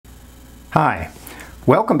Hi,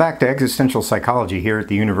 welcome back to Existential Psychology here at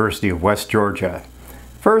the University of West Georgia.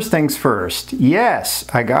 First things first, yes,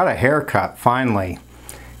 I got a haircut finally.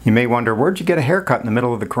 You may wonder, where'd you get a haircut in the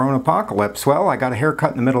middle of the coronapocalypse? Well, I got a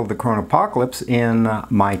haircut in the middle of the coronapocalypse in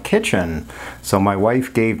my kitchen. So my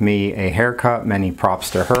wife gave me a haircut, many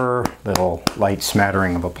props to her, little light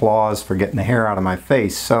smattering of applause for getting the hair out of my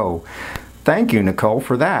face. So thank you, Nicole,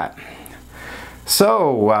 for that.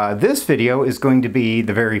 So this video is going to be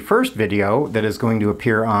the very first video that is going to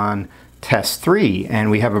appear on test 3,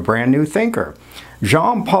 and we have a brand new thinker.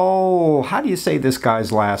 Jean-Paul, how do you say this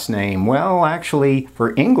guy's last name? Well, actually,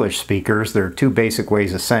 for English speakers, there are two basic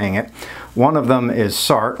ways of saying it. One of them is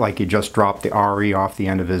Sartre, like you just dropped the RE off the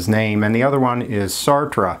end of his name, and the other one is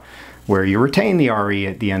Sartre, where you retain the RE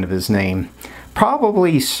at the end of his name.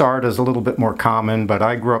 Probably Sartre is a little bit more common, but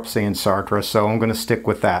I grew up saying Sartre, so I'm going to stick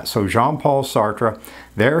with that. So Jean-Paul Sartre,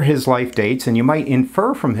 there are his life dates, and you might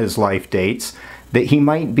infer from his life dates that he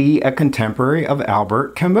might be a contemporary of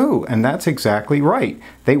Albert Camus, and that's exactly right.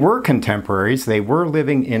 They were contemporaries. They were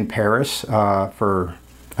living in Paris for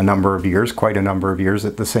a number of years, quite a number of years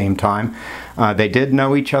at the same time. They did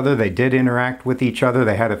know each other. They did interact with each other.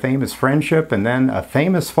 They had a famous friendship and then a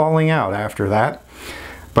famous falling out after that.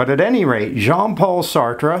 But at any rate, Jean-Paul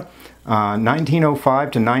Sartre,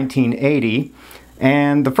 1905 to 1980,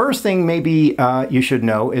 and the first thing maybe you should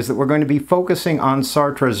know is that we're going to be focusing on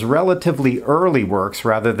Sartre's relatively early works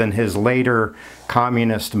rather than his later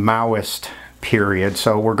communist Maoist period.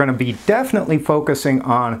 So we're going to be definitely focusing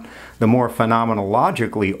on the more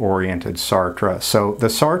phenomenologically oriented Sartre. So the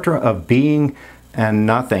Sartre of Being and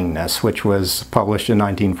Nothingness, which was published in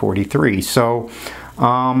 1943. So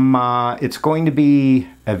it's going to be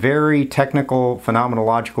a very technical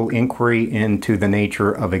phenomenological inquiry into the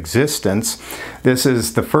nature of existence. This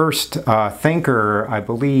is the first thinker, I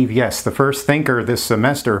believe, yes, the first thinker this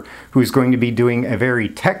semester who's going to be doing a very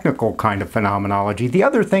technical kind of phenomenology. The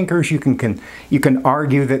other thinkers, you can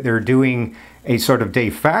argue that they're doing a sort of de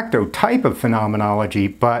facto type of phenomenology,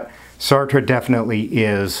 but Sartre definitely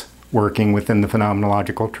is working within the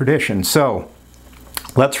phenomenological tradition. So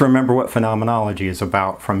let's remember what phenomenology is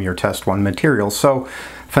about from your test 1 material. So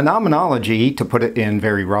phenomenology, to put it in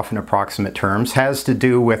very rough and approximate terms, has to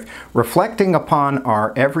do with reflecting upon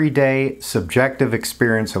our everyday subjective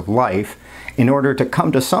experience of life in order to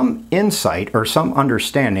come to some insight or some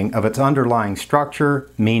understanding of its underlying structure,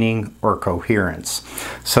 meaning, or coherence.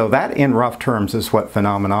 So that in rough terms is what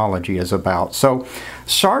phenomenology is about. So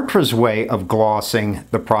Sartre's way of glossing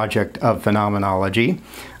the project of phenomenology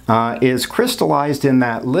is crystallized in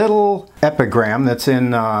that little epigram that's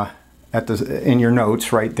in your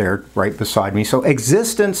notes right there, right beside me. So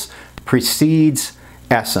existence precedes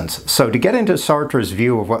essence. So to get into Sartre's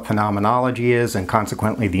view of what phenomenology is and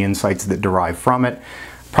consequently the insights that derive from it,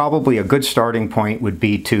 probably a good starting point would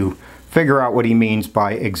be to figure out what he means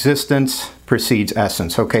by existence precedes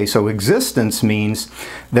essence. Okay, so existence means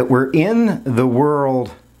that we're in the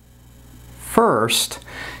world first,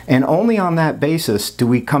 and only on that basis do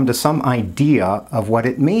we come to some idea of what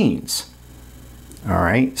it means. All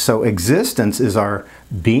right, so existence is our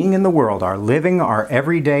being in the world, our living, our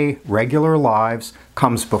everyday regular lives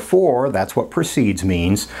comes before, that's what precedes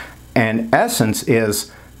means, and essence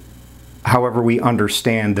is however we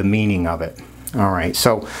understand the meaning of it. All right,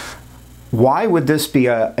 so why would this be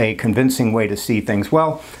a convincing way to see things?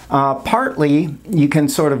 Well, partly you can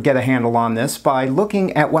sort of get a handle on this by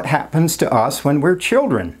looking at what happens to us when we're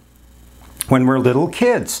children, when we're little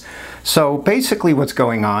kids. So basically what's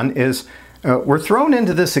going on is we're thrown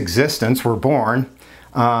into this existence, we're born,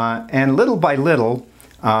 and little by little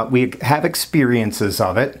we have experiences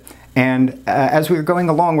of it, and as we're going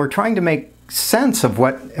along we're trying to make sense of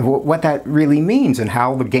what that really means and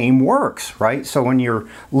how the game works, right? So when you're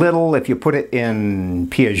little, if you put it in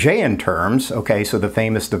Piagetian terms, okay, so the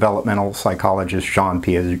famous developmental psychologist Jean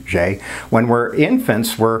Piaget, when we're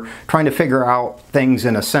infants, we're trying to figure out things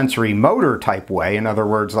in a sensory motor type way. In other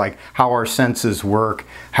words, like how our senses work,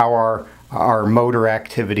 how our motor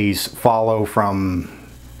activities follow from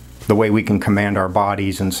the way we can command our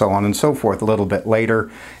bodies and so on and so forth. A little bit later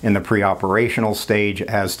in the pre-operational stage, it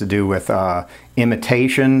has to do with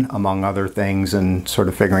imitation, among other things, and sort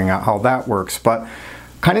of figuring out how that works. But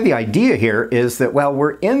kind of the idea here is that, well,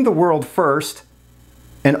 we're in the world first,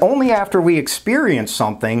 and only after we experience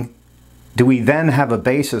something do we then have a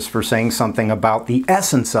basis for saying something about the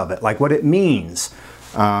essence of it, like what it means.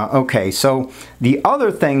 Okay, so the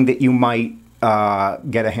other thing that you might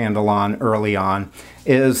get a handle on early on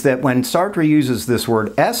is that when Sartre uses this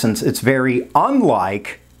word essence, it's very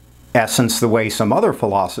unlike essence the way some other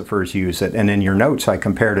philosophers use it. And in your notes, I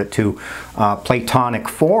compared it to Platonic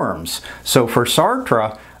forms. So for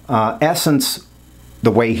Sartre, essence,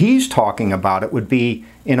 the way he's talking about it, would be,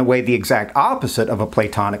 in a way, the exact opposite of a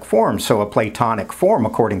Platonic form. So a Platonic form,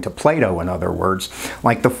 according to Plato, in other words,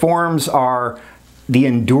 like the forms are the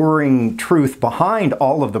enduring truth behind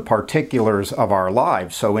all of the particulars of our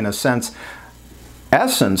lives. So in a sense,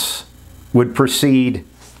 essence would precede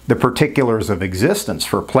the particulars of existence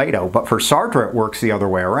for Plato, but for Sartre it works the other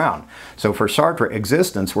way around. So for Sartre,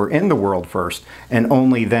 existence, we're in the world first, and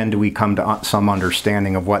only then do we come to some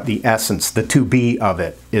understanding of what the essence, the to be of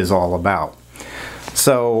it, is all about.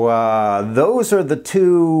 So those are the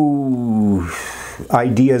two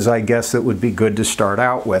ideas, I guess, that would be good to start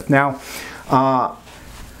out with. Now,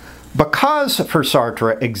 because for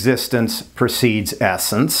Sartre existence precedes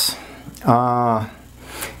essence,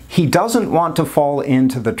 he doesn't want to fall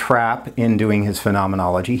into the trap in doing his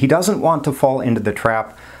phenomenology. He doesn't want to fall into the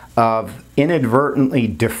trap of inadvertently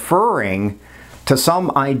deferring to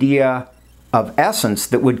some idea of essence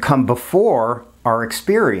that would come before our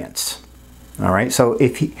experience. All right, so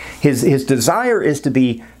if his desire is to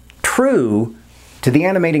be true to the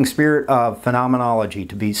animating spirit of phenomenology,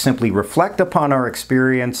 to be simply reflect upon our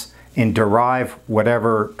experience and derive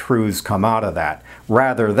whatever truths come out of that,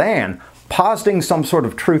 rather than positing some sort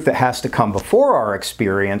of truth that has to come before our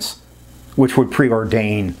experience, which would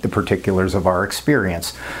preordain the particulars of our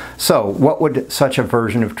experience. So what would such a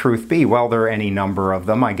version of truth be? Well, there are any number of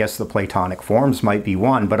them. I guess the Platonic forms might be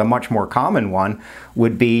one, but a much more common one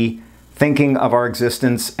would be thinking of our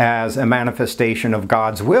existence as a manifestation of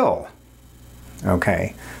God's will.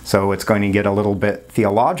 Okay, so it's going to get a little bit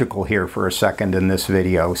theological here for a second in this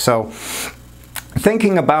video. So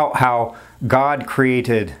thinking about how God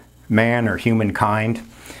created man or humankind,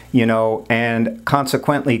 you know, and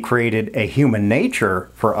consequently created a human nature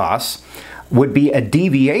for us, would be a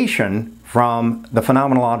deviation from the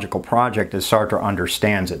phenomenological project as Sartre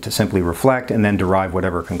understands it, to simply reflect and then derive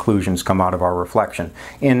whatever conclusions come out of our reflection.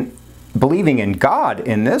 In believing in God,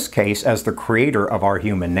 in this case, as the creator of our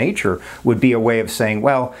human nature, would be a way of saying,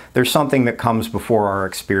 well, there's something that comes before our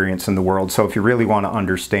experience in the world. So if you really want to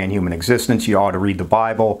understand human existence, you ought to read the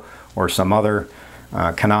Bible or some other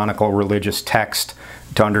canonical religious text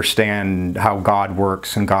to understand how God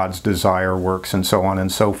works and God's desire works and so on and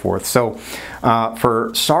so forth. So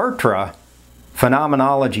for Sartre,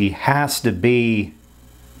 phenomenology has to be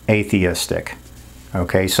atheistic.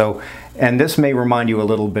 Okay, so, and this may remind you a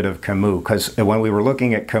little bit of Camus, because when we were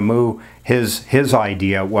looking at Camus, his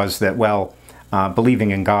idea was that, well,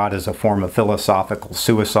 believing in God is a form of philosophical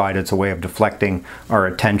suicide. It's a way of deflecting our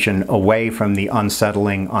attention away from the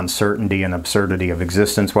unsettling uncertainty and absurdity of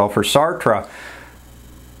existence. Well, for Sartre,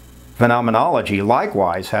 phenomenology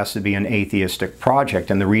likewise has to be an atheistic project.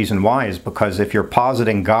 And the reason why is because if you're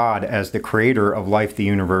positing God as the creator of life, the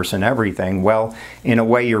universe, and everything, well, in a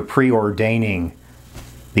way you're preordaining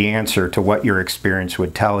the answer to what your experience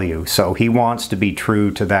would tell you. So he wants to be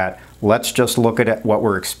true to that. Let's just look at what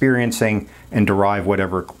we're experiencing and derive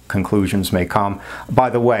whatever conclusions may come. By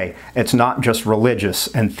the way, it's not just religious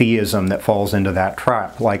and theism that falls into that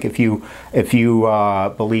trap. Like if you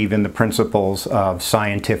believe in the principles of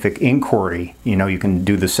scientific inquiry, you know, you can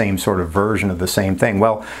do the same sort of version of the same thing.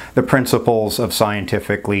 Well, the principles of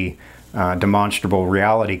scientifically demonstrable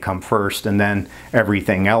reality come first, and then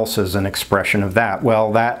everything else is an expression of that.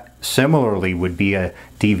 Well, that similarly would be a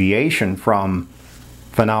deviation from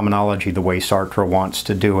phenomenology the way Sartre wants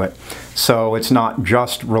to do it. So it's not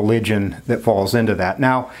just religion that falls into that.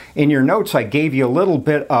 Now, in your notes, I gave you a little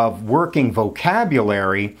bit of working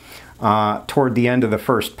vocabulary toward the end of the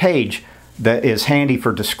first page that is handy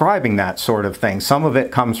for describing that sort of thing. Some of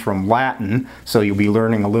it comes from Latin, so you'll be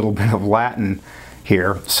learning a little bit of Latin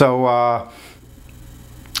here. So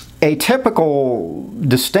a typical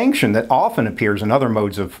distinction that often appears in other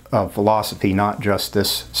modes of philosophy, not just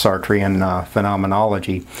this Sartrean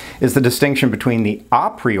phenomenology, is the distinction between the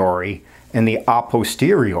a priori and the a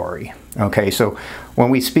posteriori. Okay, so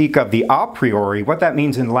when we speak of the a priori, what that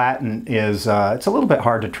means in Latin is, it's a little bit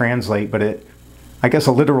hard to translate, but I guess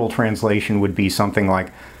a literal translation would be something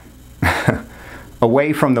like,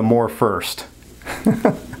 away from the more first.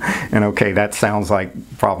 And okay, that sounds like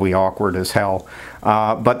probably awkward as hell.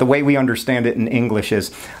 But the way we understand it in English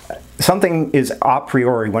is something is a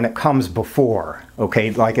priori when it comes before,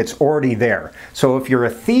 okay, like it's already there. So if you're a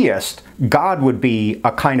theist, God would be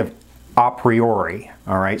a kind of a priori,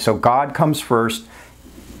 all right? So God comes first,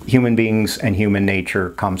 human beings and human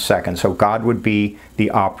nature comes second. So God would be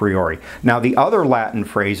the a priori. Now the other Latin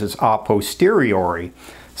phrase is a posteriori.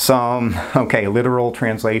 Some, okay, literal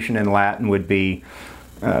translation in Latin would be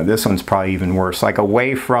This one's probably even worse, like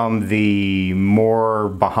away from the more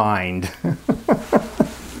behind.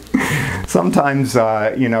 Sometimes,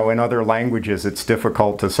 you know, in other languages it's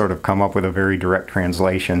difficult to sort of come up with a very direct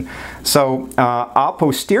translation. So a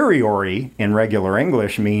posteriori in regular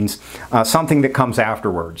English means something that comes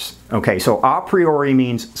afterwards. Okay, so a priori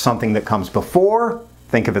means something that comes before.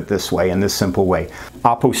 Think of it this way, in this simple way.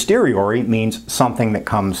 A posteriori means something that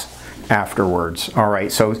comes afterwards. All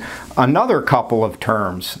right, so another couple of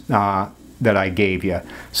terms that I gave you,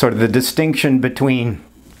 sort of the distinction between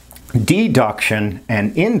deduction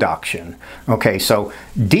and induction. Okay, so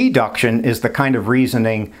deduction is the kind of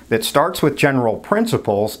reasoning that starts with general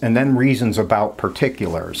principles and then reasons about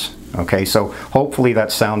particulars. Okay, so hopefully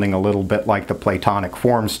that's sounding a little bit like the Platonic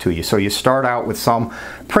forms to you. So you start out with some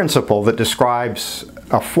principle that describes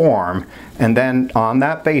a form, and then on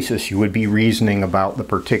that basis you would be reasoning about the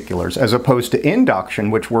particulars, as opposed to induction,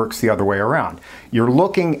 which works the other way around. You're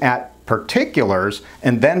looking at particulars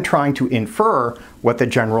and then trying to infer what the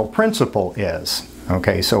general principle is.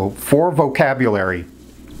 Okay, so 4 vocabulary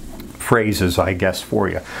phrases, I guess, for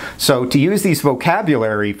you. So to use these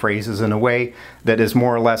vocabulary phrases in a way that is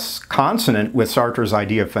more or less consonant with Sartre's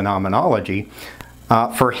idea of phenomenology,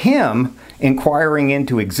 for him, inquiring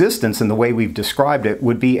into existence in the way we've described it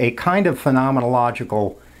would be a kind of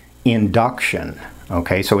phenomenological induction.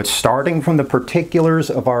 Okay, so it's starting from the particulars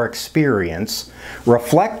of our experience,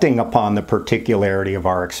 reflecting upon the particularity of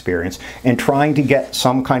our experience, and trying to get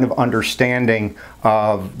some kind of understanding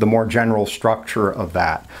of the more general structure of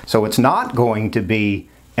that. So it's not going to be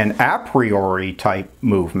an a priori type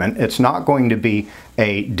movement. It's not going to be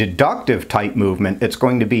a deductive type movement. It's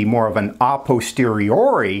going to be more of an a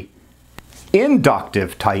posteriori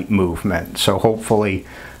inductive type movement. So hopefully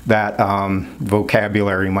that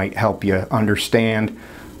vocabulary might help you understand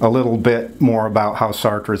a little bit more about how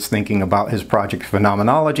Sartre is thinking about his project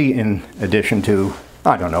phenomenology, in addition to,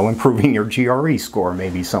 I don't know, improving your GRE score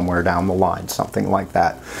maybe somewhere down the line, something like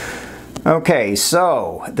that. Okay,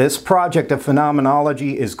 so this project of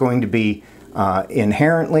phenomenology is going to be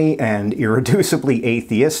inherently and irreducibly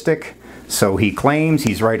atheistic, so he claims.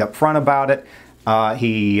 He's right up front about it.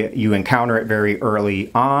 You encounter it very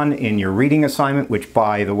early on in your reading assignment, which,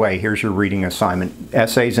 by the way, here's your reading assignment,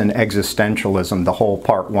 Essays in Existentialism, the whole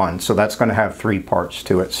part 1. So that's going to have 3 parts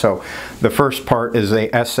to it. So the first part is an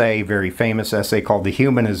essay, very famous essay called The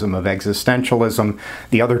Humanism of Existentialism.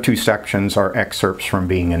 The other 2 sections are excerpts from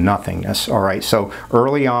Being and Nothingness. All right, so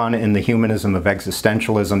early on in The Humanism of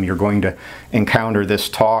Existentialism, you're going to encounter this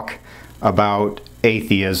talk about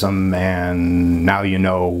atheism, and now you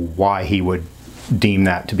know why he would deem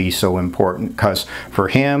that to be so important. Because for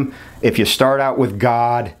him, if you start out with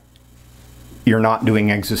God, you're not doing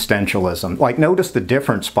existentialism. Like, notice the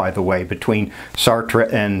difference, by the way, between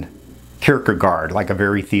Sartre and Kierkegaard, like a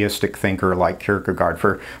very theistic thinker like Kierkegaard.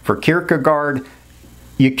 For Kierkegaard,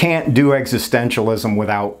 you can't do existentialism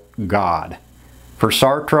without God. For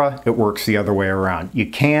Sartre, it works the other way around. You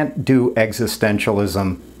can't do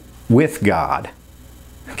existentialism with God.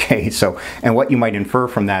 Okay, so, and what you might infer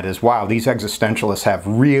from that is, wow, these existentialists have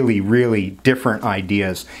really, really different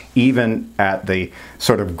ideas, even at the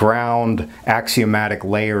sort of ground axiomatic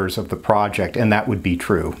layers of the project, and that would be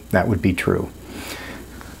true. That would be true.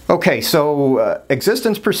 Okay, so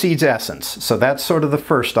existence precedes essence. So that's sort of the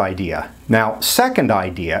first idea. Now, second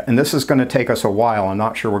idea, and this is going to take us a while, I'm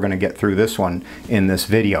not sure we're going to get through this one in this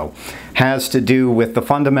video, has to do with the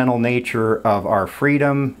fundamental nature of our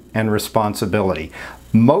freedom and responsibility.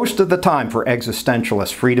 Most of the time for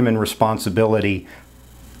existentialists, freedom and responsibility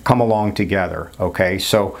come along together, okay?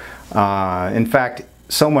 So, in fact,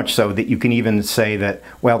 so much so that you can even say that,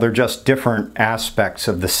 well, they're just different aspects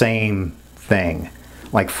of the same thing.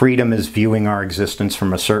 Like, freedom is viewing our existence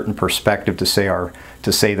from a certain perspective to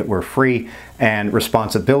say that we're free, and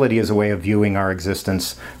responsibility is a way of viewing our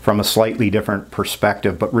existence from a slightly different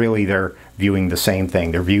perspective, but really they're viewing the same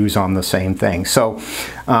thing. Their views on the same thing. So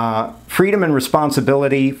freedom and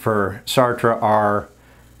responsibility for Sartre are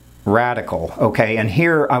radical, okay? And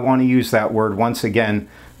here I want to use that word once again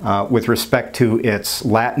with respect to its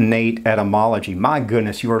Latinate etymology. My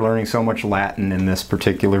goodness, you are learning so much Latin in this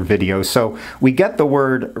particular video. So we get the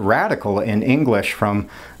word radical in English from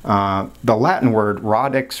the Latin word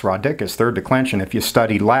radix, third declension, if you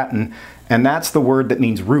study Latin, and that's the word that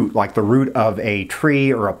means root, like the root of a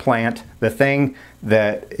tree or a plant, the thing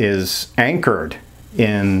that is anchored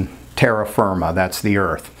in terra firma, that's the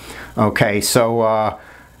earth. Okay, so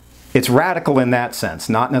it's radical in that sense,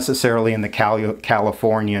 not necessarily in the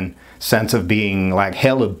Californian sense of being like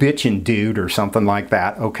hella bitchin' dude or something like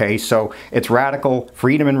that. Okay, so it's radical.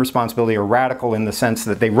 Freedom and responsibility are radical in the sense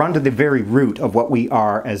that they run to the very root of what we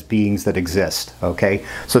are as beings that exist. Okay,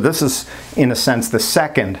 so this is in a sense the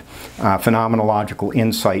second phenomenological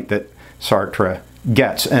insight that Sartre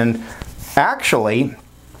gets. And actually,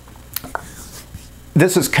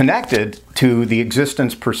 this is connected to the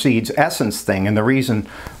existence precedes essence thing, and the reason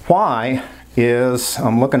why is,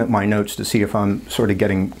 I'm looking at my notes to see if I'm sort of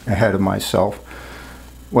getting ahead of myself.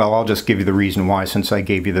 Well, I'll just give you the reason why since I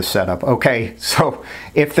gave you the setup. Okay, so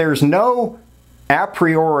if there's no a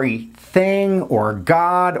priori thing or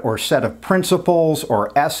God or set of principles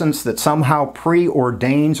or essence that somehow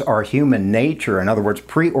preordains our human nature, in other words,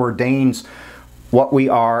 preordains what we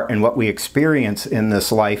are and what we experience in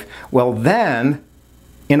this life, well then,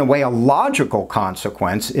 in a way, a logical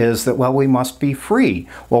consequence is that, well, we must be free.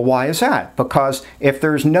 Well, why is that? Because if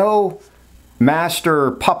there's no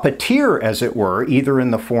master puppeteer, as it were, either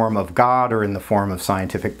in the form of God or in the form of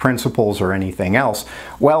scientific principles or anything else,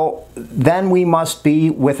 well, then we must be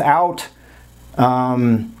without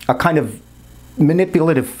a kind of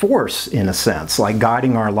manipulative force, in a sense, like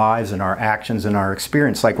guiding our lives and our actions and our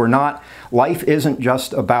experience. Like life isn't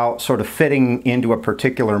just about sort of fitting into a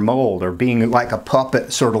particular mold or being like a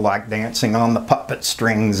puppet, sort of like dancing on the puppet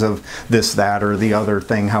strings of this, that, or the other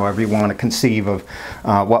thing, however you want to conceive of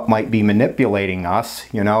what might be manipulating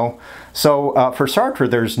us, you know. So for Sartre,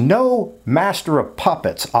 there's no master of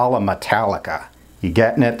puppets a la Metallica. You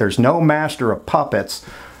getting it? There's no master of puppets.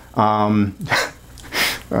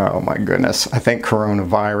 Oh my goodness, I think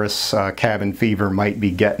coronavirus, cabin fever might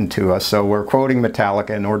be getting to us. So we're quoting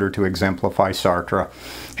Metallica in order to exemplify Sartre.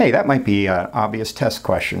 Hey, that might be an obvious test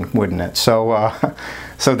question, wouldn't it? So,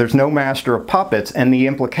 so there's no master of puppets, and the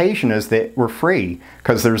implication is that we're free,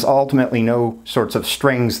 because there's ultimately no sorts of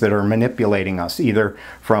strings that are manipulating us, either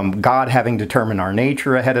from God having determined our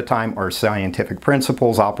nature ahead of time, or scientific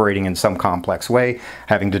principles operating in some complex way,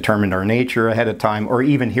 having determined our nature ahead of time, or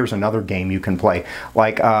even, here's another game you can play,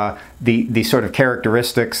 like the sort of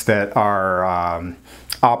characteristics that are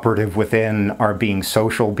operative within our being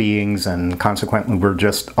social beings, and consequently we're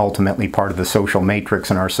just ultimately part of the social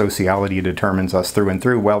matrix and our sociality determines us through and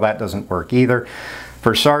through. Well, that doesn't work either.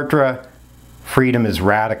 For Sartre, freedom is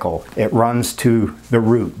radical. It runs to the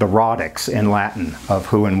root, the radix in Latin, of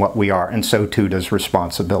who and what we are, and so too does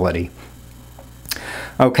responsibility.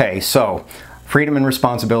 Okay, so freedom and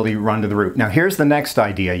responsibility run to the root. Now here's the next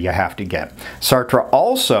idea you have to get. Sartre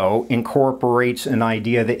also incorporates an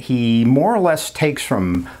idea that he more or less takes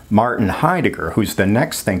from Martin Heidegger, who's the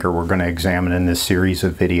next thinker we're going to examine in this series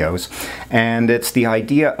of videos. And it's the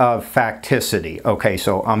idea of facticity. Okay,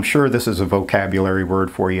 so I'm sure this is a vocabulary word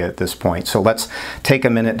for you at this point. So let's take a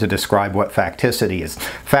minute to describe what facticity is.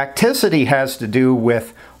 Facticity has to do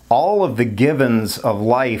with all of the givens of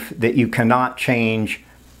life that you cannot change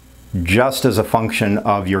just as a function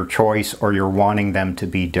of your choice or your wanting them to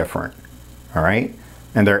be different, all right?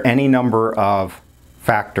 And there are any number of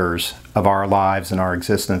factors of our lives and our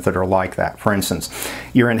existence that are like that. For instance,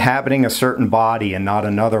 you're inhabiting a certain body and not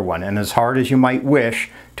another one, and as hard as you might wish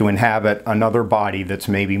to inhabit another body that's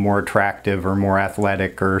maybe more attractive or more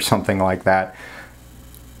athletic or something like that,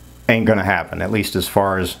 ain't gonna happen, at least as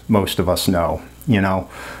far as most of us know, you know?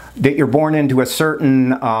 That you're born into a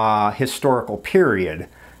certain historical period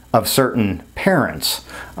of certain parents.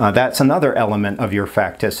 That's another element of your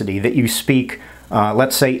facticity, that you speak,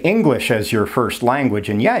 let's say, English as your first language.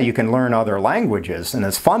 And yeah, you can learn other languages, and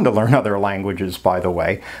it's fun to learn other languages, by the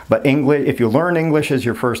way. But English, if you learn English as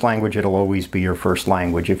your first language, it'll always be your first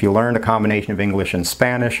language. If you learn a combination of English and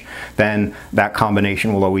Spanish, then that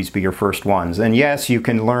combination will always be your first ones. And yes, you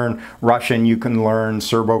can learn Russian, you can learn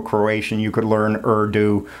Serbo-Croatian, you could learn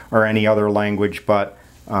Urdu or any other language, but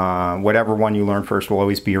whatever one you learn first will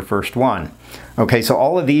always be your first one. Okay, so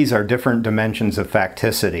all of these are different dimensions of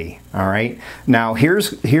facticity, all right? Now,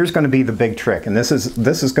 here's going to be the big trick, and this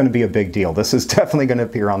is going to be a big deal. This is definitely going to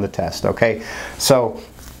appear on the test, okay? So,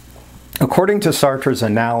 according to Sartre's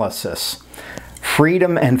analysis,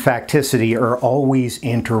 freedom and facticity are always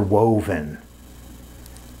interwoven.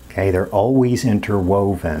 Okay, they're always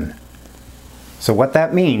interwoven. So what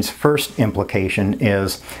that means, first implication,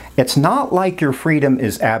 is it's not like your freedom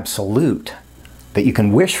is absolute, that you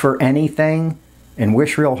can wish for anything and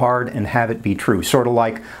wish real hard and have it be true. Sort of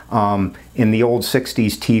like in the old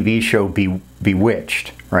 60s TV show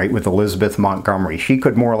Bewitched, right, with Elizabeth Montgomery. She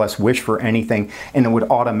could more or less wish for anything and it would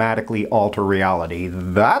automatically alter reality.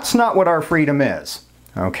 That's not what our freedom is,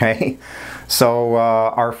 okay? So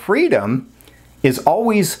our freedom is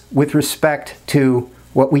always with respect to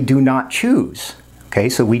what we do not choose. Okay,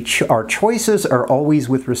 so our choices are always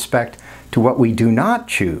with respect to what we do not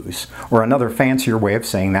choose. Or another fancier way of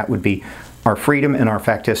saying that would be our freedom and our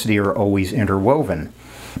facticity are always interwoven.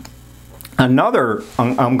 Another,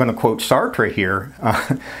 I'm going to quote Sartre here,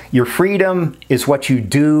 your freedom is what you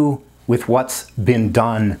do with what's been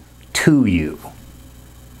done to you.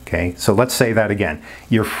 Okay, so let's say that again.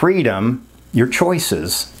 Your freedom, your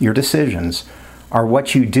choices, your decisions are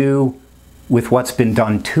what you do with what's been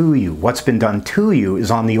done to you. What's been done to you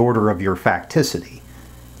is on the order of your facticity.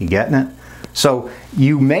 You getting it? So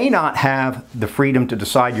you may not have the freedom to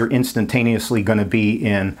decide you're instantaneously going to be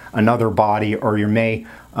in another body, or you may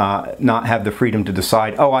not have the freedom to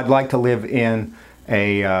decide, oh, I'd like to live in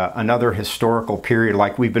another historical period,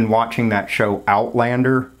 like we've been watching that show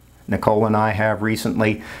Outlander, Nicole and I have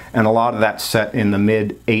recently, and a lot of that's set in the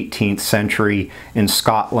mid-18th century in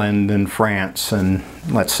Scotland and France and,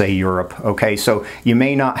 let's say, Europe. Okay, so you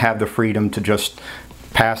may not have the freedom to just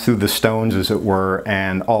pass through the stones, as it were,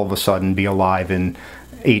 and all of a sudden be alive in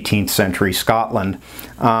 18th century Scotland.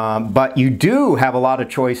 But you do have a lot of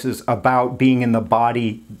choices about being in the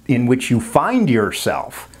body in which you find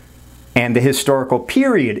yourself, and the historical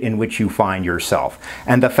period in which you find yourself,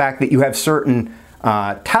 and the fact that you have certain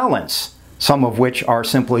talents, some of which are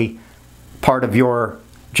simply part of your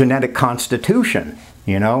genetic constitution,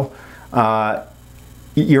 you know.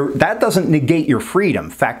 That doesn't negate your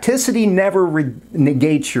freedom. Facticity never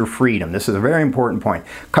negates your freedom. This is a very important point,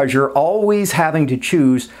 because you're always having to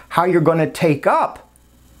choose how you're going to take up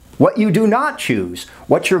what you do not choose,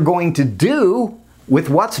 what you're going to do with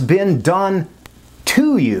what's been done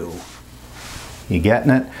to you. You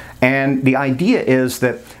getting it? And the idea is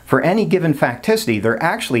that for any given facticity, there are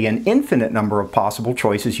actually an infinite number of possible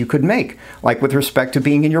choices you could make. Like with respect to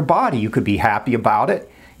being in your body, you could be happy about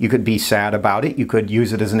it. You could be sad about it. You could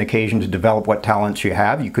use it as an occasion to develop what talents you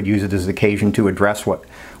have. You could use it as an occasion to address what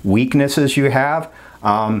weaknesses you have.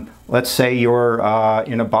 Let's say you're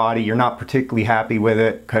in a body, you're not particularly happy with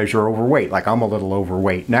it because you're overweight. Like I'm a little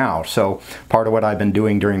overweight now. So part of what I've been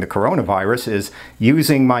doing during the coronavirus is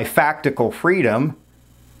using my factical freedom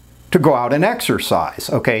to go out and exercise.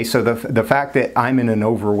 Okay, so the fact that I'm in an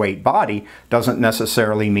overweight body doesn't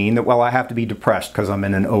necessarily mean that, well, I have to be depressed because I'm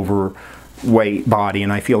in an overweight body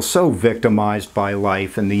and I feel so victimized by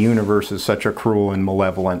life and the universe is such a cruel and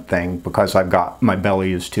malevolent thing because my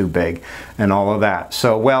belly is too big and all of that.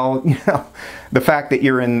 So, well, you know, the fact that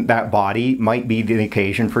you're in that body might be the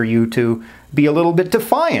occasion for you to be a little bit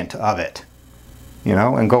defiant of it, you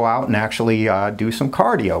know, and go out and actually do some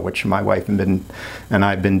cardio, which my wife and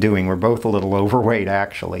I've been doing. We're both a little overweight,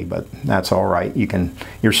 actually, but that's all right.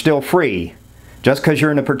 You're still free. Just because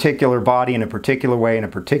you're in a particular body, in a particular way, in a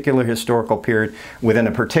particular historical period, within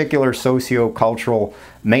a particular socio-cultural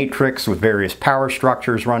matrix with various power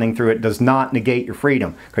structures running through it, does not negate your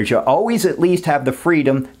freedom. Because you always at least have the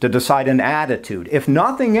freedom to decide an attitude. If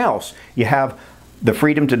nothing else, you have the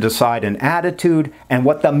freedom to decide an attitude and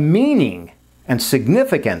what the meaning and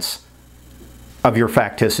significance of your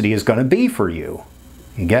facticity is going to be for you.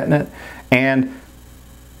 You getting it? And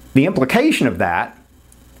the implication of that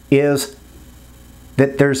is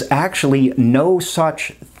that there's actually no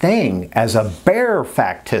such thing as a bare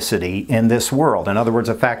facticity in this world. In other words,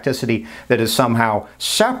 a facticity that is somehow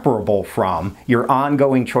separable from your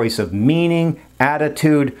ongoing choice of meaning,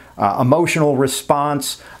 attitude, emotional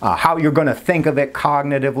response, how you're going to think of it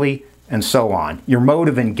cognitively, and so on. Your mode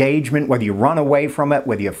of engagement, whether you run away from it,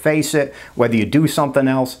 whether you face it, whether you do something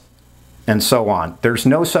else, and so on. There's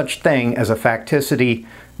no such thing as a facticity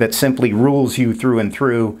that simply rules you through and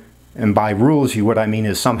through. And by rules you, what I mean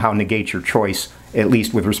is somehow negates your choice, at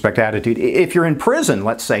least with respect to attitude. If you're in prison,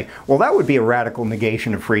 let's say, well, that would be a radical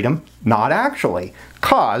negation of freedom. Not actually.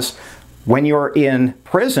 Because when you're in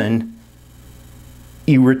prison,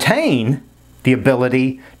 you retain the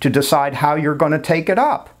ability to decide how you're going to take it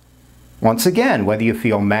up. Once again, whether you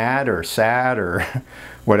feel mad or sad or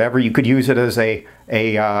whatever, you could use it as a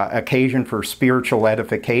occasion for spiritual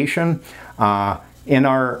edification. In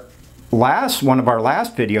one of our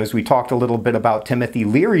last videos, we talked a little bit about Timothy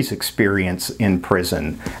Leary's experience in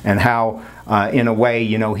prison and how, in a way,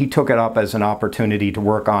 you know, he took it up as an opportunity to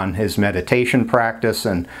work on his meditation practice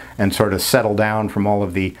and sort of settle down from all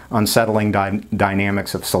of the unsettling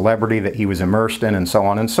dynamics of celebrity that he was immersed in and so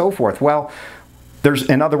on and so forth. Well,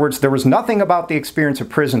 in other words, there was nothing about the experience of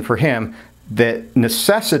prison for him that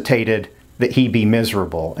necessitated that he be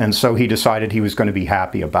miserable, and so he decided he was going to be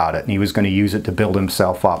happy about it, and he was going to use it to build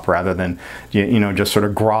himself up rather than, you know, just sort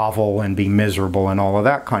of grovel and be miserable and all of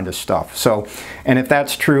that kind of stuff. So, and if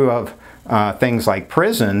that's true of things like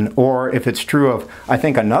prison, or if it's true of, I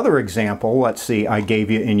think another example, let's see, I gave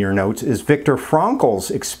you in your notes, is Viktor Frankl's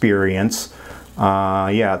experience.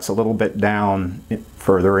 Yeah, it's a little bit down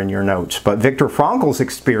further in your notes, but Viktor Frankl's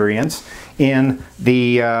experience in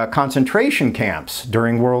the concentration camps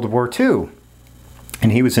during World War II.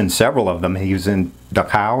 And he was in several of them. He was in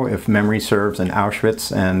Dachau, if memory serves, and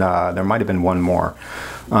Auschwitz, and there might have been one more.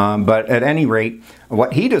 But at any rate,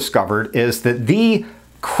 what he discovered is that the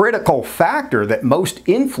critical factor that most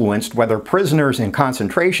influenced whether prisoners in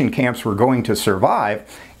concentration camps were going to survive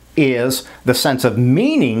is the sense of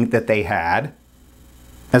meaning that they had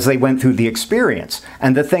as they went through the experience.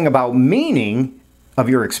 And the thing about meaning of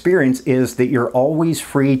your experience is that you're always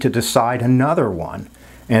free to decide another one.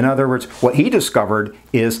 In other words, what he discovered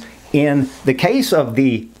is in the case of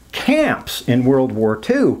the camps in World War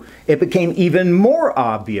II, it became even more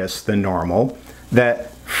obvious than normal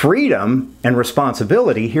that freedom and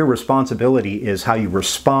responsibility, here responsibility is how you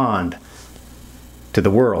respond to the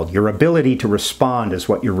world. Your ability to respond is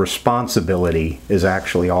what your responsibility is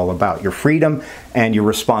actually all about. Your freedom and your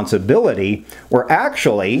responsibility were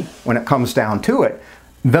actually, when it comes down to it,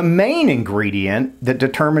 the main ingredient that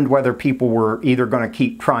determined whether people were either going to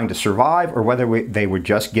keep trying to survive or whether they would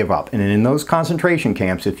just give up. And in those concentration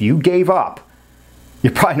camps, if you gave up,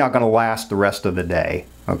 you're probably not going to last the rest of the day.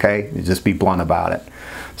 Okay? Just be blunt about it.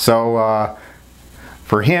 So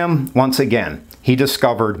for him, once again, he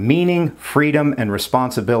discovered meaning, freedom, and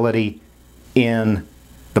responsibility in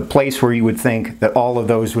the place where you would think that all of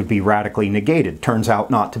those would be radically negated. Turns out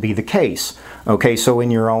not to be the case. Okay, so in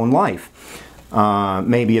your own life,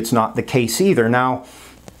 maybe it's not the case either. Now,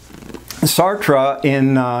 Sartre,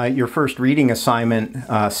 in your first reading assignment,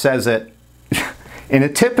 says it in a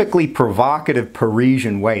typically provocative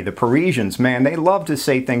Parisian way. The Parisians, man, they love to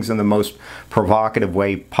say things in the most provocative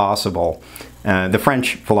way possible. The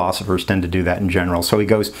French philosophers tend to do that in general. So he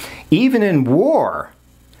goes, even in war.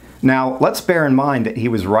 Now, let's bear in mind that he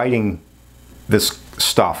was writing this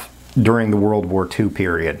stuff during the World War II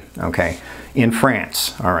period, okay, in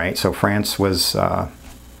France, all right? So France was,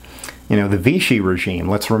 you know, the Vichy regime.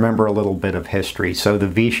 Let's remember a little bit of history. So the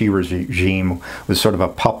Vichy regime was sort of a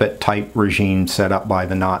puppet-type regime set up by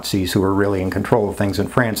the Nazis who were really in control of things in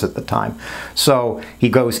France at the time. So he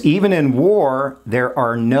goes, even in war, there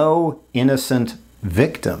are no innocent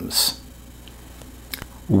victims.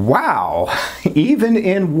 Wow, even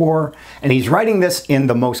in war, and he's writing this in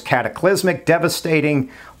the most cataclysmic, devastating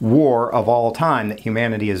war of all time that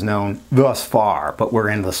humanity has known thus far, but we're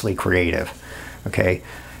endlessly creative, okay?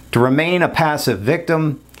 To remain a passive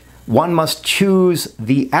victim, one must choose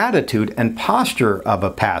the attitude and posture of a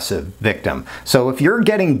passive victim. So if you're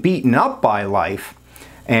getting beaten up by life,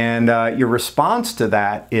 and your response to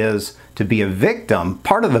that is to be a victim,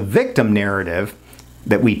 part of the victim narrative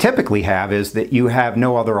that we typically have is that you have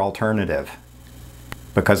no other alternative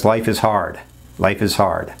because life is hard. Life is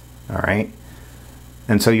hard, all right?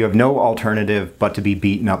 And so you have no alternative but to be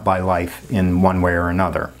beaten up by life in one way or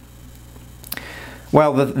another.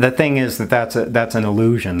 Well, the thing is that that's an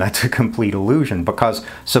illusion. That's a complete illusion, because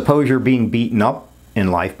suppose you're being beaten up in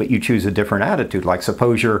life but you choose a different attitude. Like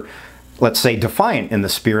suppose you're, let's say, defiant in the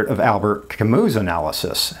spirit of Albert Camus'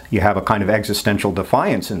 analysis. You have a kind of existential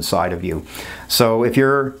defiance inside of you. So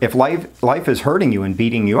if life is hurting you and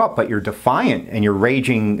beating you up, but you're defiant and you're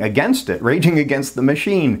raging against it, raging against the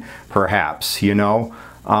machine, perhaps, you know,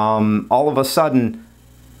 all of a sudden,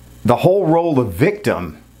 the whole role of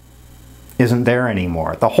victim isn't there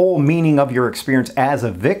anymore. The whole meaning of your experience as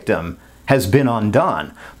a victim has been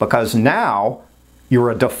undone, because now you're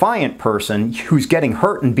a defiant person who's getting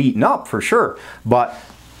hurt and beaten up, for sure, but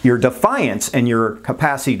your defiance and your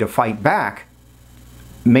capacity to fight back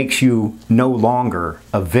makes you no longer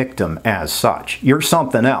a victim as such. You're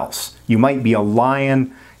something else. You might be a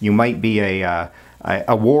lion, you might be a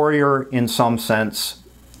warrior in some sense,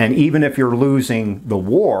 and even if you're losing the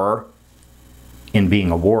war in being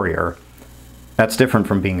a warrior, that's different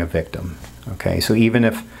from being a victim. Okay, so even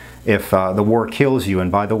if the war kills you,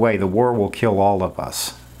 and by the way, the war will kill all of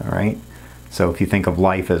us, all right? So if you think of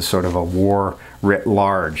life as sort of a war writ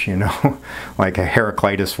large, you know, like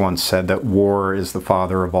Heraclitus once said that war is the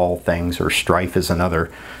father of all things, or strife is another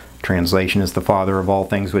translation, is the father of all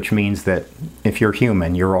things, which means that if you're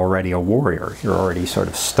human, you're already a warrior. You're already sort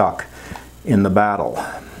of stuck in the battle.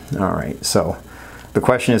 All right, so the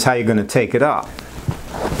question is, how are you going to take it up?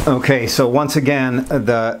 Okay, so once again,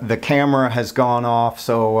 the camera has gone off,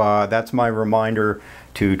 so that's my reminder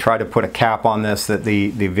to try to put a cap on this, that the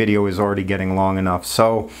video is already getting long enough.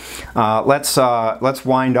 So let's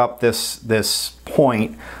wind up this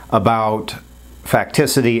point about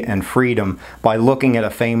facticity and freedom by looking at a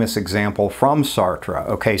famous example from Sartre.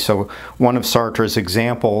 Okay, so one of Sartre's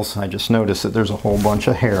examples, I just noticed that there's a whole bunch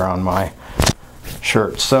of hair on my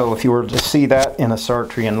shirt. So if you were to see that in a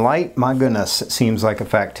Sartrean light, my goodness, it seems like a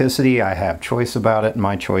facticity. I have choice about it, and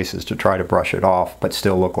my choice is to try to brush it off, but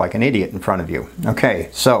still look like an idiot in front of you. Okay,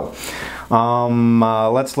 so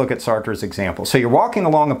let's look at Sartre's example. So you're walking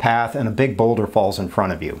along a path and a big boulder falls in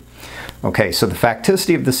front of you. Okay, so the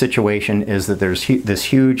facticity of the situation is that there's this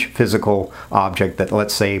huge physical object that,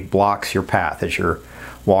 let's say, blocks your path as you're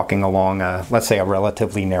walking along, let's say, a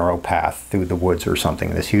relatively narrow path through the woods or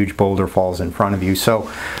something. This huge boulder falls in front of you.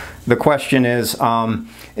 So the question is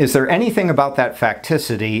there anything about that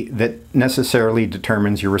facticity that necessarily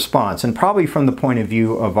determines your response? And probably from the point of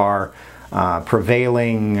view of our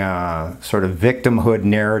prevailing sort of victimhood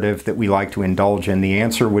narrative that we like to indulge in, the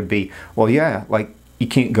answer would be, well, yeah, like, you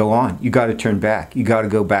can't go on. You got to turn back. You got to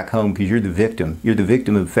go back home because you're the victim. You're the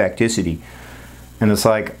victim of facticity. And it's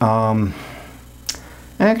like,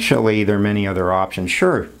 actually, there are many other options.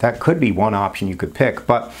 Sure, that could be one option you could pick,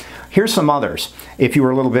 but here's some others. If you were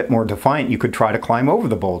a little bit more defiant, you could try to climb over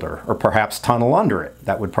the boulder or perhaps tunnel under it.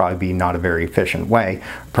 That would probably be not a very efficient way.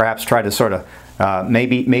 Perhaps try to sort of,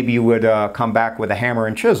 maybe you would come back with a hammer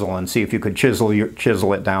and chisel and see if you could chisel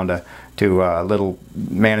it down to little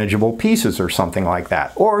manageable pieces or something like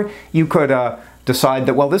that. Or you could decide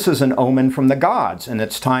that, well, this is an omen from the gods and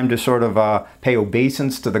it's time to sort of pay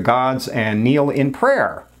obeisance to the gods and kneel in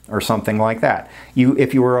prayer or something like that.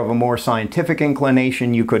 If you were of a more scientific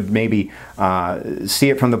inclination, you could maybe see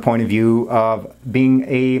it from the point of view of being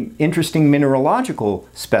an interesting mineralogical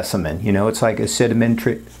specimen. You know, it's like a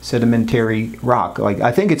sedimentary rock. Like,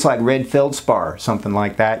 I think it's like red feldspar, something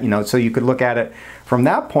like that. You know, so you could look at it from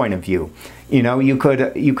that point of view. You know, you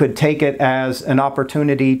could take it as an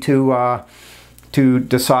opportunity to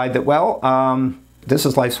decide that, well, this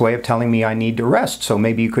is life's way of telling me I need to rest. So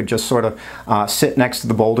maybe you could just sort of sit next to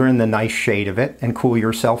the boulder in the nice shade of it and cool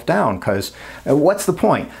yourself down. Because what's the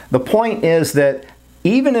point? The point is that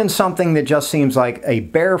even in something that just seems like a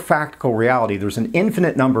bare factical reality, there's an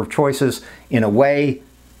infinite number of choices. In a way,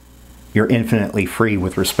 you're infinitely free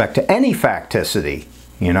with respect to any facticity.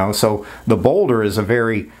 You know, so the boulder is a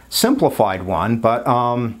very simplified one, but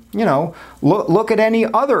you know, look at any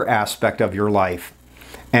other aspect of your life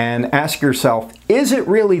and ask yourself, is it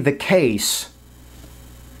really the case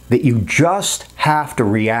that you just have to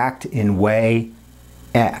react in way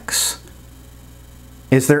X?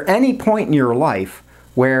 Is there any point in your life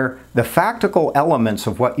where the factical elements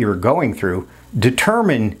of what you're going through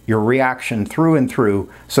determine your reaction through and through,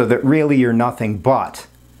 so that really you're nothing but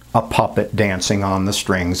a puppet dancing on the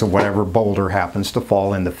strings of whatever boulder happens to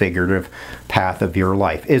fall in the figurative path of your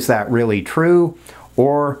life? Is that really true?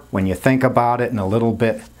 Or when you think about it in a little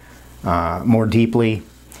bit more deeply,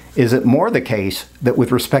 is it more the case that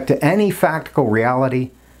with respect to any factical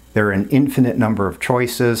reality, there are an infinite number of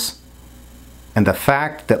choices, and the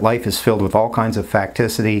fact that life is filled with all kinds of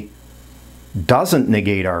facticity doesn't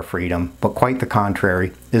negate our freedom, but quite the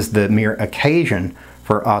contrary, is the mere occasion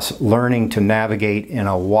for us learning to navigate in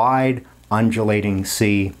a wide, undulating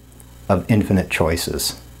sea of infinite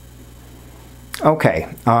choices?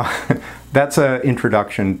 Okay, that's an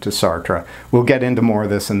introduction to Sartre. We'll get into more of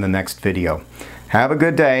this in the next video. Have a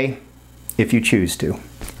good day, if you choose to.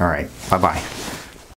 All right, bye-bye.